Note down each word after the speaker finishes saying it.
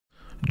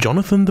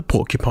Jonathan the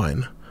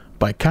Porcupine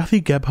by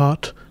Cathie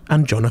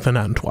and Jonathan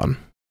Antoine.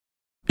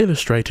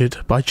 Illustrated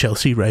by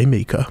Chelsea Ray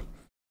Meeker.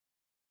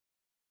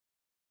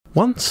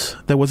 Once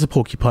there was a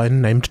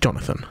porcupine named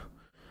Jonathan.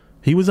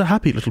 He was a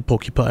happy little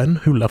porcupine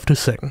who loved to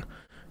sing.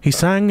 He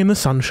sang in the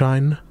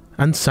sunshine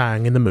and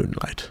sang in the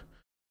moonlight.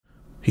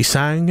 He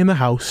sang in the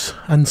house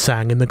and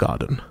sang in the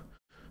garden.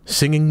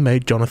 Singing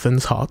made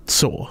Jonathan's heart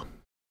soar.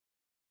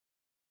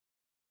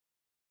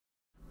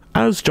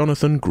 As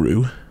Jonathan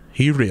grew,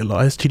 he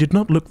realized he did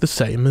not look the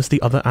same as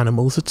the other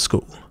animals at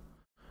school.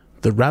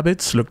 The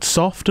rabbits looked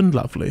soft and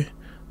lovely.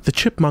 The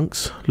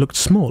chipmunks looked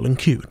small and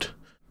cute.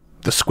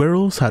 The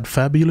squirrels had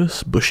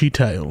fabulous bushy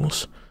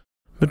tails.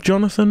 But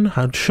Jonathan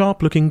had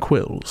sharp-looking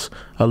quills,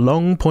 a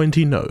long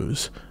pointy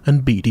nose,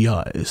 and beady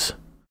eyes.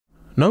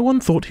 No one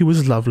thought he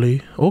was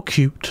lovely, or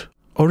cute,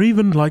 or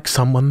even like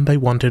someone they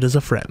wanted as a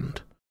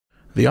friend.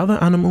 The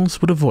other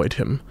animals would avoid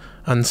him,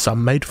 and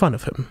some made fun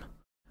of him.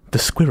 The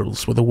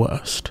squirrels were the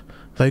worst.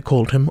 They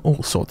called him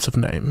all sorts of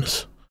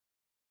names.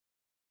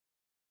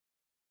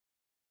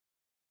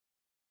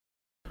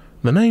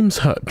 The names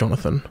hurt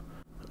Jonathan,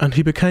 and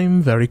he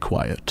became very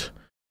quiet.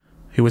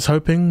 He was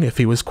hoping if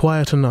he was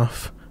quiet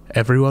enough,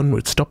 everyone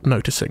would stop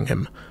noticing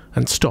him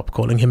and stop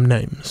calling him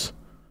names.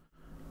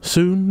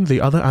 Soon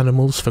the other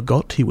animals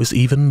forgot he was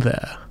even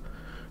there.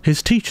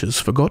 His teachers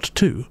forgot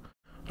too.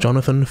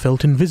 Jonathan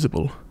felt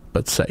invisible,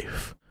 but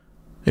safe.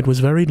 It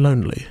was very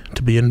lonely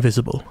to be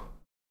invisible.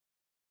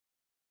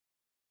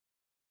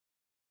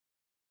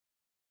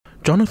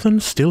 Jonathan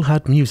still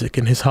had music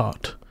in his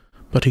heart,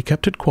 but he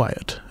kept it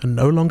quiet and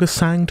no longer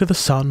sang to the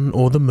sun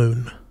or the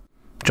moon.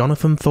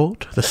 Jonathan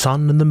thought the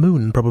sun and the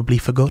moon probably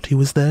forgot he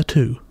was there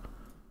too.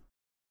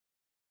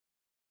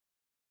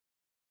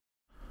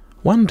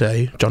 One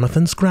day,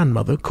 Jonathan's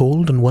grandmother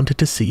called and wanted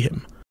to see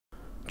him.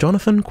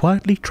 Jonathan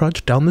quietly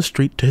trudged down the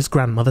street to his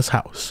grandmother's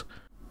house.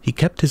 He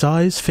kept his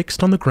eyes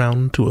fixed on the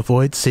ground to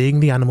avoid seeing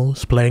the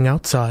animals playing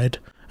outside,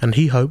 and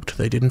he hoped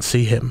they didn't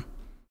see him.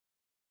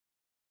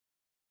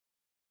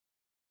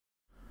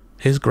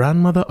 His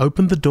grandmother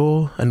opened the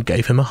door and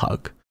gave him a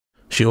hug.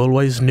 She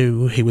always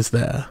knew he was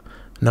there,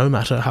 no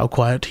matter how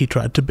quiet he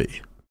tried to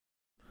be.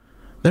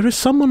 "There is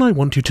someone I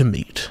want you to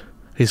meet,"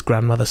 his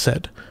grandmother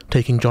said,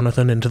 taking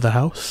Jonathan into the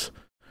house.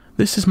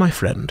 "This is my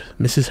friend,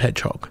 Mrs.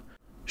 Hedgehog.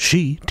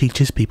 She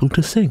teaches people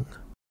to sing."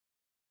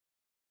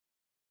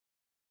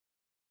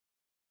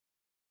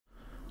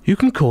 "You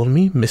can call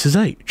me Mrs.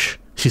 H,"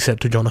 she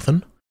said to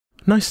Jonathan.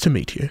 "Nice to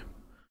meet you."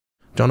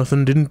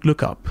 Jonathan didn't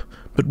look up,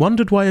 but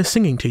wondered why a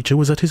singing teacher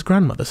was at his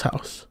grandmother's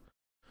house.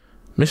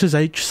 Mrs.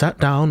 H sat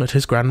down at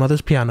his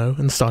grandmother's piano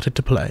and started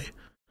to play.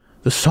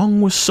 The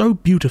song was so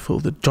beautiful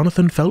that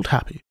Jonathan felt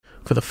happy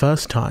for the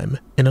first time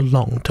in a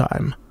long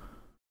time.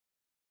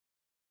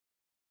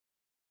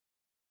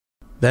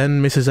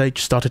 Then Mrs.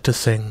 H started to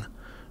sing.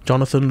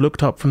 Jonathan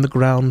looked up from the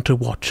ground to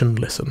watch and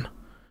listen.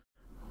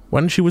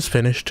 When she was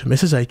finished,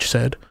 Mrs. H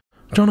said,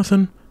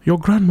 "Jonathan, your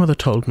grandmother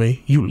told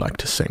me you like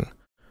to sing.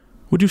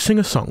 Would you sing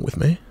a song with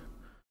me?"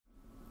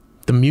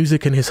 The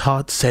music in his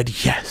heart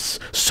said yes,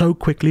 so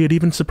quickly it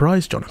even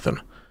surprised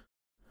Jonathan.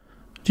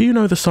 "Do you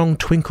know the song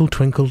Twinkle,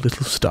 Twinkle,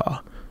 Little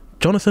Star?"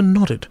 Jonathan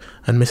nodded,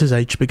 and Mrs.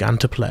 H began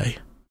to play.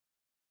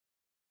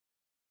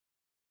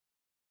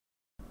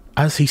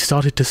 As he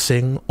started to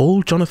sing,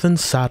 all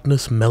Jonathan's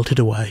sadness melted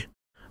away,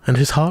 and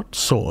his heart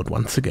soared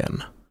once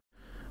again.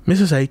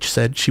 Mrs. H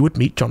said she would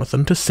meet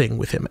Jonathan to sing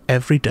with him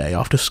every day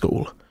after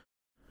school.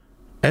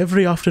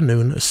 Every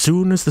afternoon, as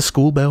soon as the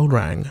school bell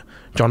rang,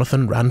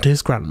 Jonathan ran to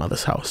his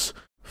grandmother's house,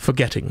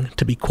 forgetting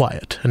to be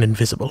quiet and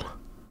invisible.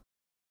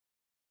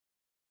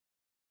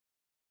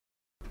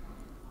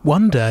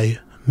 One day,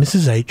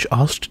 Mrs. H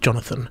asked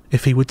Jonathan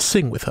if he would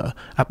sing with her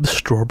at the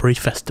Strawberry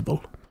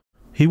Festival.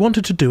 He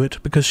wanted to do it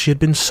because she had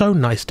been so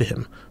nice to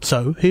him,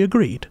 so he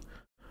agreed.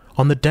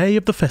 On the day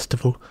of the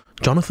festival,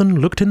 Jonathan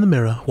looked in the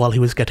mirror while he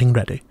was getting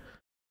ready.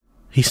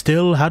 He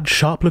still had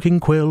sharp-looking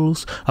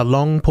quills, a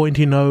long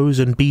pointy nose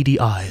and beady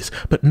eyes,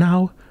 but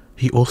now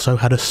he also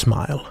had a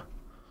smile.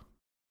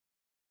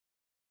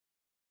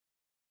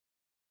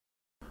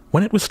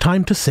 When it was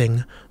time to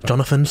sing,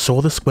 Jonathan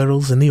saw the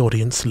squirrels in the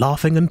audience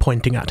laughing and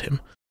pointing at him.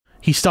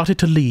 He started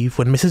to leave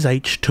when Mrs.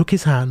 H took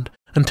his hand,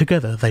 and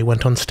together they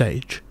went on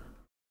stage.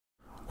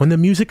 When the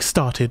music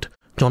started,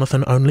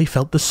 Jonathan only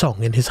felt the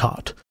song in his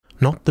heart,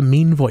 not the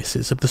mean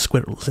voices of the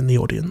squirrels in the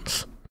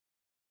audience.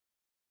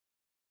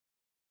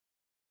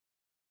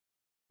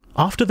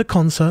 After the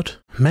concert,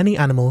 many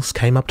animals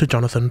came up to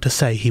Jonathan to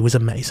say he was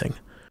amazing.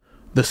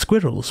 The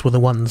squirrels were the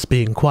ones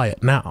being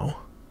quiet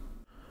now.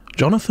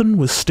 Jonathan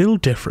was still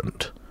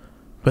different,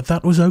 but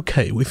that was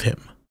okay with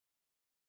him.